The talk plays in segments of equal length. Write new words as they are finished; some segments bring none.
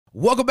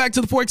Welcome back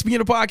to the FOREX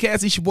Beginner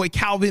Podcast. It's your boy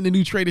Calvin, the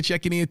new trader,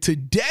 checking in.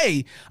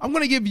 Today, I'm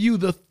going to give you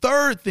the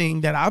third thing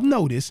that I've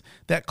noticed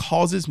that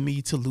causes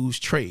me to lose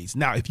trades.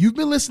 Now, if you've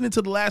been listening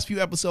to the last few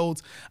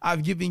episodes,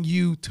 I've given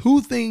you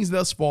two things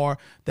thus far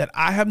that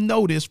I have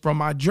noticed from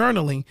my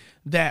journaling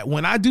that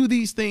when I do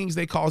these things,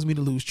 they cause me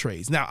to lose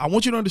trades. Now, I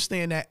want you to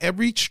understand that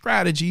every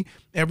strategy,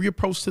 every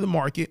approach to the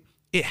market,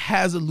 it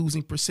has a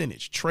losing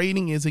percentage.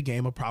 Trading is a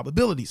game of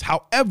probabilities.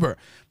 However,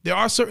 there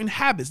are certain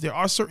habits, there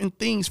are certain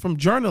things from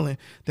journaling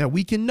that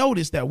we can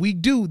notice that we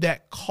do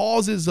that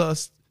causes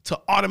us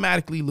to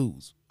automatically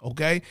lose.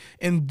 Okay.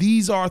 And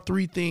these are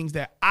three things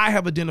that I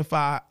have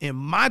identified in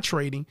my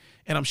trading,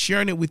 and I'm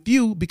sharing it with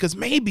you because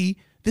maybe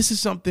this is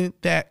something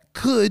that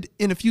could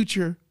in the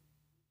future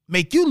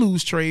make you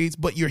lose trades,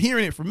 but you're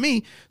hearing it from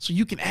me so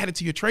you can add it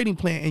to your trading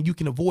plan and you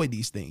can avoid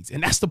these things.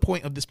 And that's the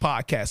point of this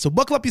podcast. So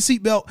buckle up your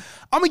seatbelt.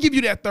 I'm going to give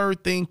you that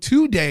third thing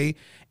today,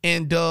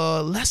 and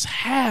let's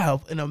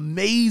have an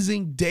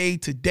amazing day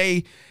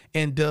today.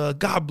 And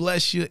God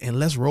bless you, and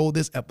let's roll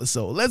this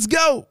episode. Let's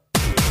go.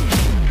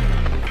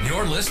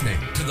 You're listening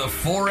to the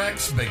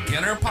FOREX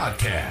Beginner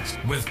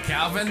Podcast with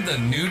Calvin, the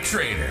new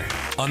trader.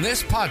 On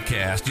this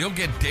podcast, you'll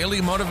get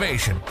daily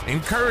motivation,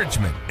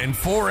 encouragement, and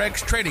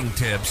FOREX trading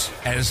tips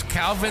as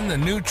Calvin, the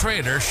new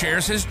trader,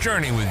 shares his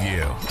journey with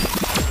you.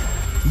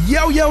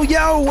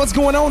 Yo, what's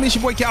going on? It's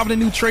your boy Calvin,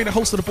 the new trader,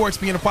 host of the FOREX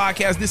Beginner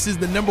Podcast. This is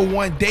the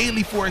 #1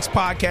 daily FOREX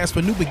podcast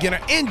for new beginner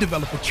and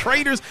developer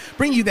traders,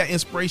 bringing you that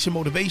inspiration,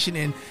 motivation,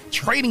 and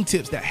trading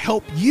tips that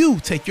help you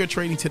take your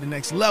trading to the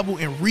next level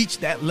and reach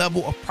that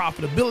level of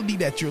profitability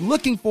that you're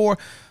looking for.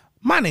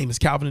 My name is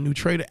Calvin, the new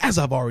trader, as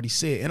I've already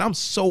said, and I'm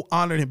so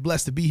honored and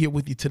blessed to be here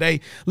with you today.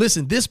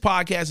 Listen, this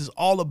podcast is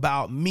all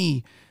about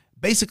me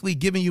basically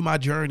giving you my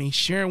journey,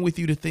 sharing with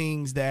you the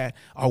things that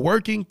are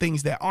working,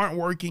 things that aren't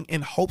working, in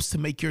hopes to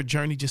make your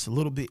journey just a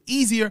little bit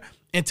easier.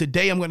 And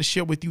today I'm going to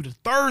share with you the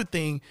third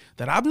thing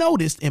that I've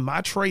noticed in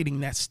my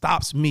trading that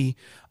stops me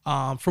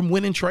from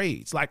winning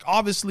trades. Like,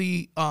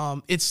 obviously,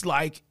 it's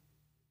like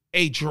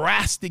a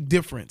drastic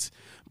difference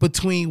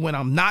between when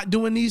I'm not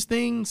doing these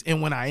things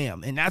and when I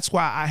am. And that's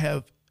why I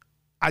have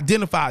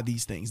identified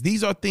these things.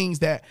 These are things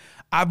that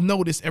I've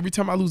noticed every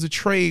time I lose a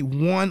trade,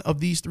 one of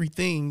these three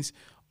things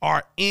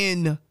are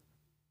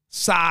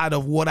inside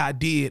of what I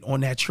did on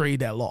that trade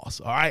that lost.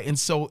 All right. And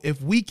so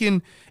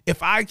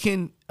if I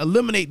can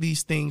eliminate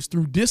these things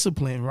through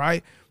discipline,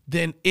 right,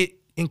 then it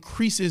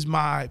increases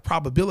my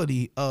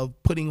probability of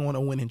putting on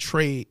a winning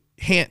trade.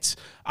 Hence,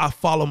 I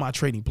follow my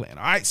trading plan.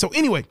 All right. So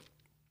anyway,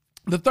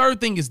 the third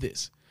thing is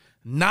this: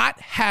 not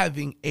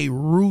having a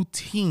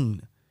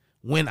routine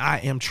when I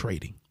am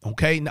trading.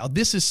 Okay. Now,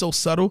 this is so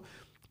subtle,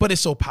 but it's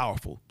so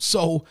powerful.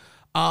 So,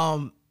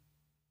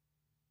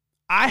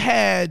 I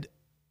had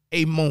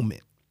a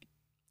moment.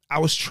 I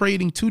was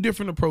trading two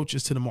different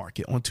approaches to the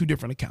market on two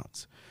different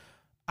accounts.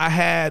 I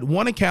had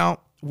one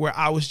account where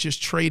I was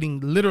just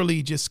trading,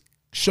 literally just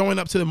showing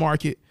up to the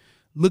market,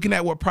 looking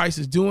at what price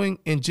is doing,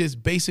 and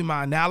just basing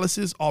my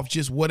analysis off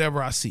just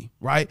whatever I see,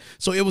 right?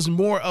 So it was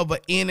more of an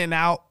in and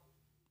out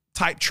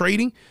type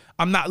trading.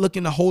 I'm not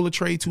looking to hold a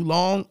trade too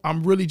long.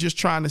 I'm really just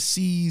trying to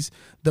seize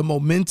the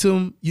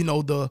momentum,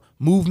 the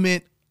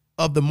movement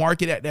of the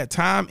market at that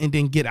time, and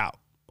then get out.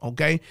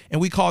 Okay.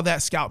 And we call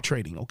that scalp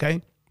trading.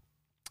 Okay.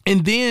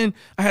 And then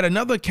I had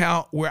another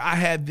account where I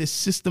had this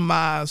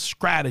systemized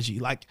strategy.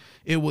 Like,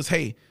 it was,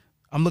 hey,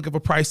 I'm looking for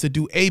price to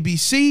do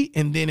ABC.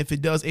 And then if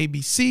it does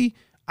ABC,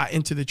 I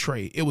enter the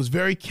trade. It was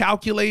very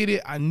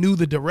calculated. I knew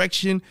the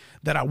direction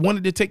that I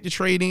wanted to take the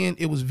trade in.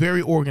 It was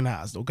very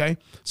organized. Okay.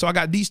 So I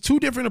got these two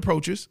different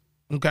approaches.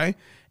 Okay.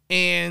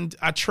 And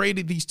I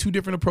traded these two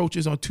different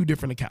approaches on two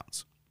different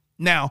accounts.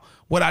 Now,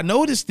 what I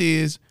noticed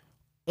is,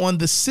 on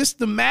the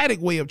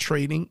systematic way of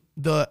trading,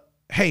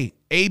 hey,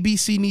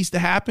 ABC needs to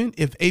happen.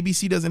 If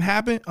ABC doesn't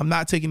happen, I'm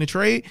not taking the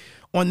trade.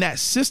 On that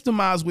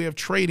systemized way of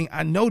trading,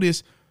 I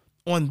noticed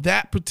on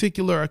that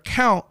particular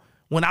account,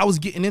 when I was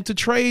getting into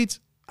trades,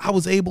 I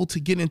was able to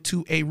get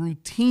into a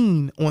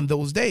routine on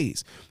those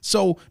days.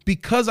 So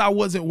because I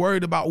wasn't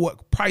worried about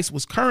what price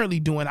was currently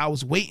doing, I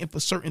was waiting for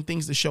certain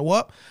things to show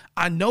up.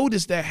 I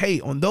noticed that,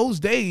 hey, on those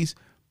days,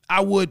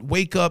 I would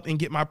wake up and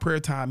get my prayer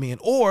time in,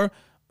 or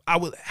I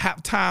would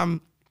have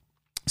time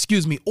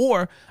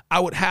to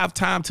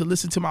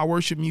listen to my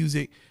worship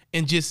music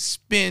and just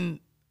spend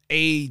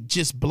a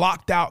just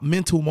blocked out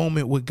mental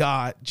moment with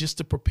God just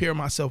to prepare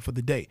myself for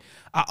the day.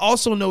 I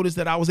also noticed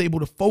that I was able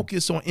to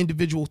focus on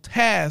individual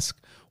tasks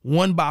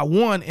one by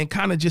one and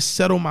kind of just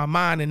settle my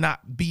mind and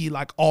not be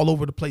like all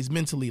over the place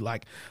mentally.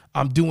 Like,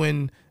 I'm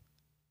doing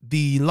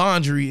the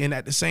laundry and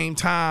at the same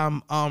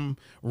time I'm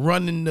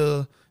running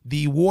the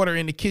water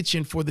in the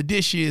kitchen for the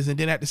dishes, and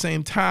then at the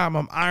same time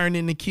I'm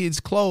ironing the kids'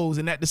 clothes,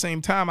 and at the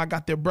same time I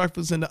got their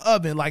breakfast in the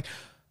oven. Like,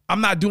 I'm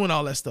not doing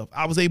all that stuff.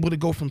 I was able to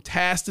go from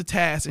task to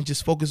task and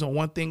just focus on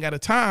one thing at a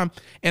time.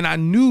 And I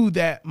knew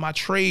that my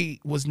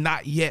trade was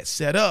not yet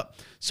set up.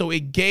 So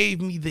it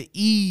gave me the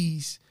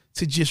ease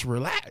to just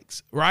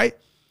relax, right?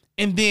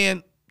 And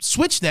then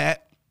switch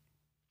that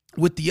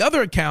With the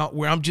other account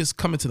where I'm just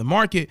coming to the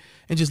market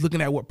and just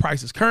looking at what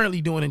price is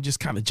currently doing and just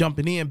kind of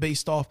jumping in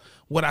based off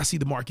what I see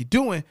the market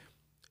doing,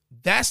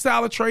 that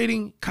style of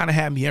trading kind of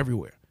had me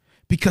everywhere,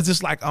 because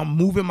it's like I'm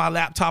moving my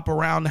laptop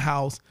around the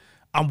house.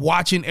 I'm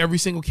watching every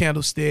single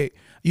candlestick.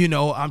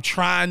 I'm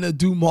trying to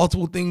do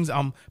multiple things.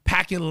 I'm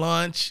packing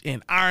lunch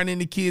and ironing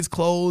the kids'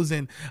 clothes.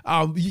 And,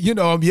 I'm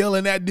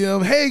yelling at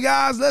them, hey,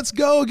 guys, let's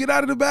go. Get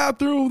out of the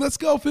bathroom. Let's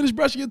go. Finish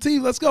brushing your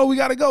teeth. Let's go. We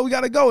got to go. We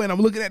got to go. And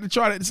I'm looking at the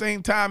chart at the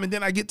same time. And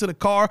then I get to the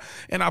car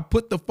and I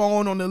put the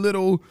phone on the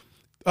little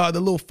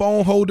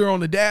phone holder on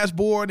the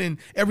dashboard. And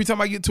every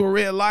time I get to a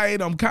red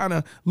light, I'm kind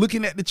of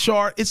looking at the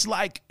chart. It's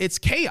like it's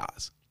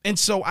chaos. And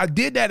so I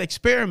did that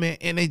experiment,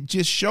 and it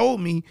just showed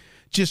me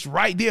just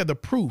right there the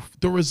proof.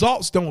 The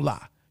results don't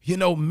lie.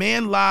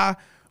 Men lie,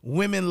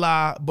 women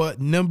lie,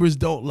 but numbers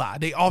don't lie.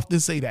 They often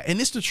say that. And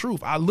it's the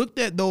truth. I looked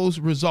at those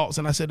results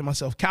and I said to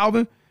myself,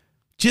 Calvin,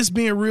 just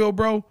being real,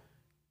 bro,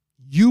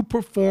 you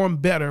perform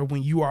better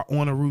when you are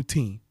on a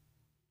routine.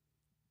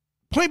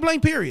 Point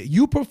blank period.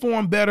 You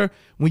perform better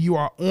when you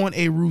are on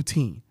a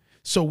routine.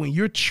 So when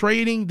you're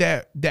trading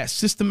that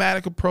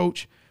systematic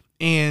approach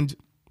and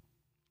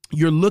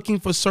you're looking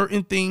for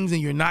certain things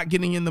and you're not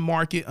getting in the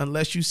market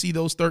unless you see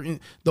those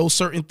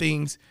certain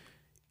things,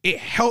 it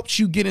helps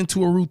you get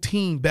into a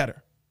routine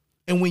better.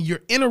 And when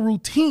you're in a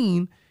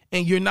routine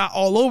and you're not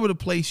all over the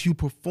place, you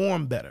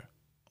perform better.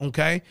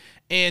 Okay.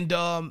 And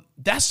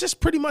that's just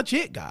pretty much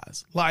it,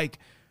 guys. Like,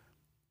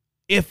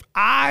 if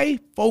I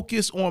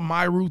focus on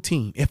my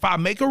routine, if I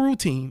make a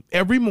routine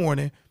every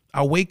morning,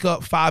 I wake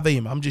up 5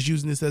 a.m. I'm just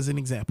using this as an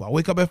example. I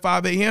wake up at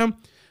 5 a.m.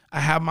 I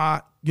have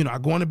I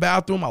go in the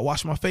bathroom, I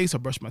wash my face, I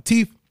brush my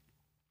teeth.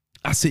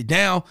 I sit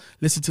down,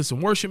 listen to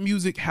some worship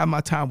music, have my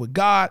time with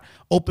God,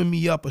 open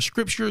me up a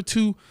scripture or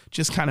two,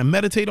 just kind of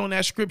meditate on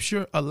that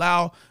scripture,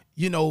 allow,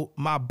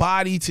 my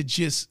body to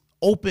just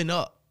open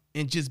up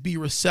and just be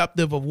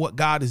receptive of what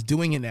God is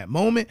doing in that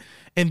moment.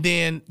 And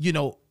then,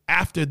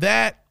 after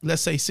that,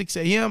 let's say 6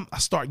 a.m., I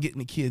start getting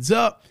the kids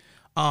up.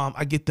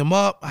 I get them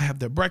up. I have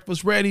their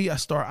breakfast ready. I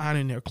start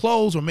ironing their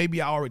clothes, or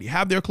maybe I already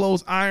have their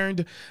clothes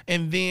ironed.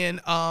 And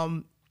then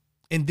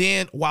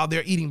while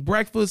they're eating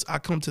breakfast, I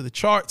come to the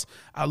charts.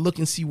 I look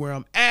and see where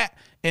I'm at.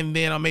 And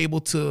then I'm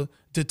able to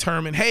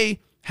determine, hey,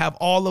 have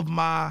all of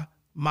my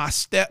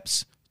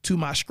steps to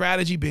my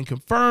strategy been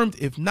confirmed?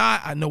 If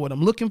not, I know what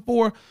I'm looking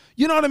for.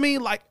 You know what I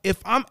mean? Like,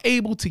 if I'm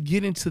able to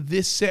get into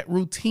this set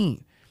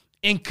routine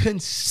and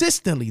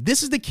consistently,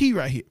 this is the key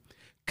right here.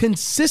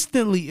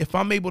 Consistently, if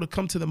I'm able to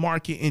come to the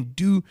market and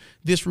do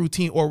this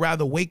routine, or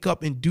rather wake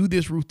up and do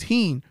this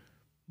routine,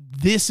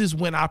 this is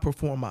when I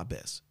perform my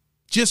best,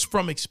 just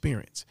from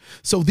experience.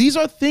 So these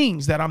are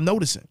things that I'm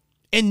noticing.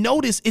 And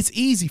notice, it's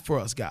easy for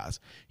us,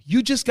 guys.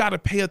 You just got to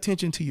pay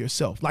attention to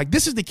yourself. Like,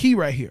 this is the key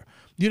right here.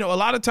 A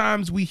lot of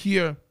times we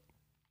hear,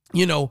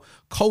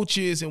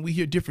 coaches, and we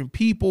hear different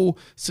people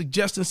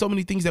suggesting so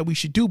many things that we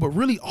should do, but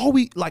really all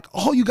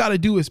you got to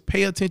do is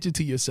pay attention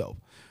to yourself.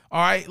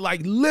 All right.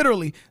 Like,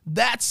 literally,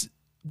 that's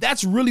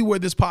really where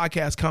this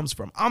podcast comes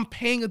from. I'm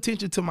paying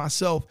attention to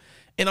myself,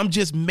 and I'm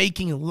just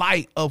making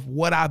light of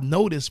what I've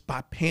noticed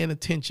by paying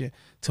attention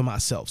to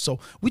myself. So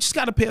we just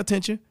got to pay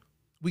attention.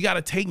 We got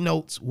to take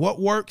notes.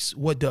 What works,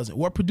 what doesn't,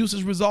 what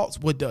produces results,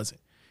 what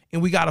doesn't.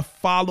 And we got to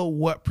follow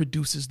what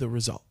produces the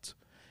results.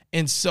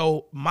 And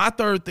so my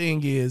third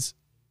thing is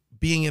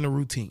being in a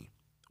routine.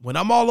 When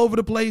I'm all over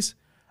the place,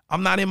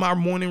 I'm not in my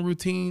morning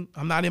routine,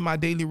 I'm not in my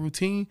daily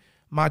routine,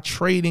 my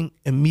trading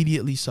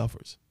immediately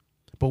suffers.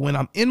 But when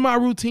I'm in my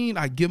routine,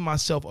 I give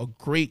myself a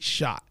great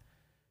shot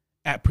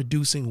at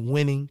producing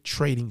winning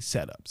trading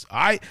setups. All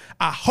right.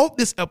 I hope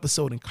this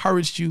episode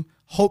encouraged you.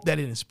 Hope that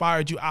it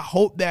inspired you. I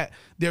hope that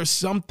there's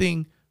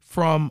something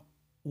from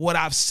what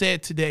I've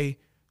said today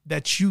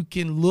that you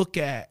can look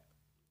at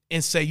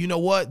and say, you know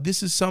what,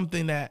 this is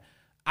something that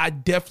I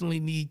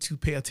definitely need to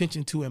pay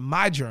attention to in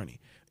my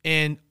journey.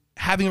 And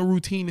having a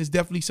routine is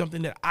definitely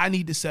something that I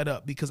need to set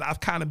up, because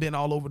I've kind of been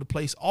all over the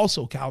place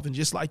also, Calvin,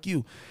 just like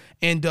you.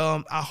 And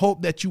I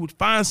hope that you would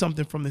find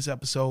something from this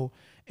episode.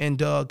 And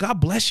God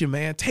bless you,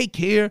 man. Take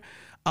care.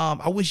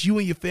 I wish you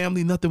and your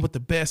family nothing but the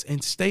best,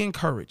 and stay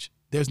encouraged.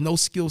 There's no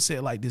skill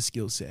set like this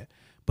skill set,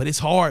 but it's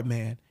hard,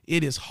 man.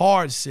 It is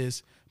hard,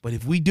 sis. But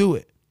if we do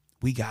it,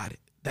 we got it.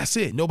 That's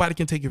it. Nobody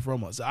can take it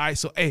from us. All right.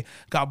 So, hey,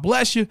 God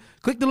bless you.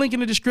 Click the link in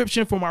the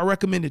description for my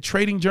recommended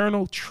trading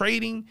journal.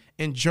 Trading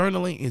and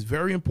journaling is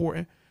very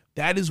important.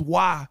 That is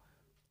why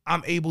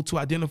I'm able to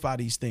identify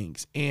these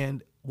things.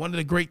 And one of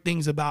the great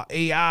things about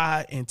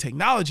AI and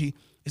technology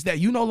is that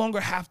you no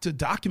longer have to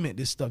document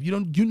this stuff.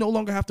 You no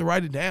longer have to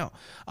write it down.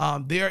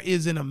 There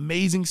is an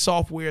amazing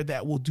software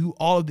that will do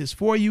all of this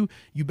for you.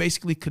 You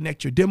basically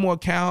connect your demo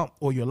account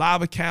or your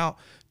live account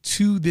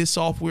to this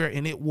software,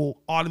 and it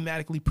will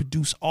automatically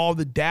produce all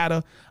the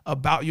data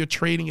about your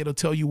trading. It'll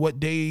tell you what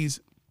days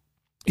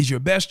is your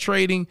best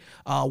trading,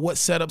 what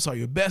setups are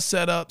your best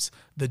setups,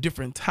 the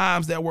different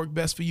times that work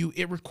best for you.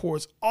 It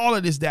records all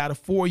of this data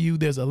for you.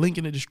 There's a link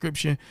in the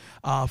description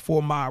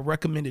for my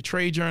recommended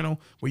trade journal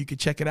where you can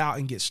check it out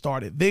and get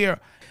started there.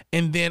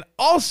 And then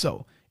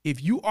also,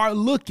 if you are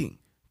looking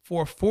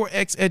for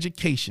Forex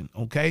education,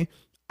 okay,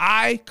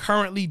 I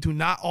currently do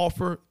not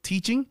offer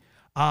teaching.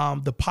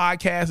 The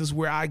podcast is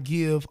where I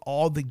give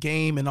all the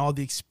game and all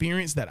the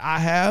experience that I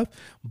have,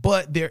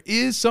 but there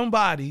is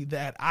somebody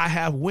that I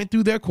have went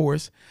through their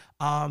course.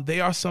 They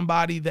are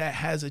somebody that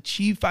has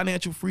achieved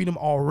financial freedom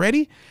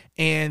already,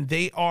 and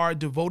they are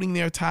devoting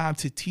their time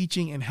to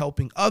teaching and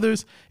helping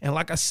others. And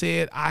like I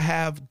said, I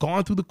have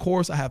gone through the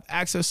course. I have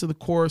access to the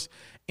course,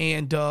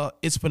 and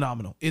it's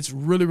phenomenal. It's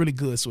really, really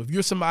good. So if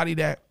you're somebody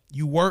that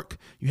you work,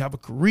 you have a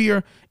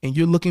career, and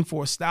you're looking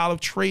for a style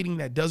of trading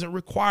that doesn't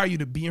require you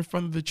to be in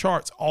front of the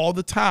charts all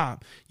the time,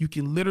 you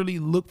can literally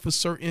look for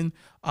certain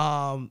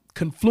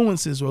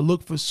confluences or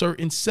look for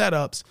certain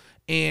setups,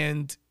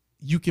 and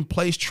you can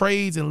place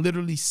trades and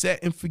literally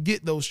set and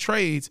forget those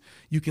trades.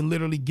 You can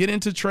literally get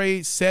into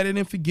trades, set it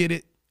and forget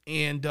it,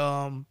 and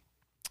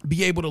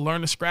be able to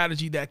learn a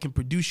strategy that can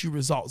produce you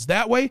results.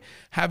 That way,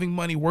 having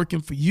money working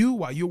for you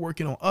while you're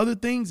working on other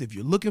things, if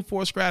you're looking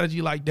for a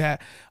strategy like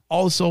that,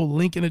 also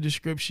link in the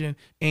description,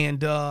 and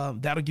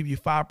that'll give you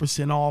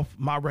 5% off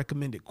my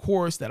recommended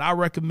course that I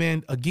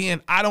recommend.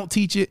 Again, I don't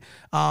teach it,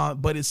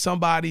 but it's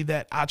somebody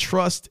that I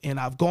trust and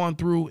I've gone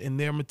through, and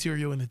their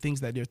material and the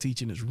things that they're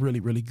teaching is really,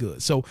 really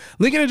good. So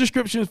link in the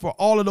description for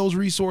all of those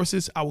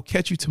resources. I will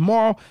catch you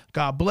tomorrow.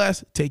 God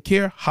bless. Take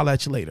care. Holla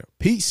at you later.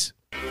 Peace.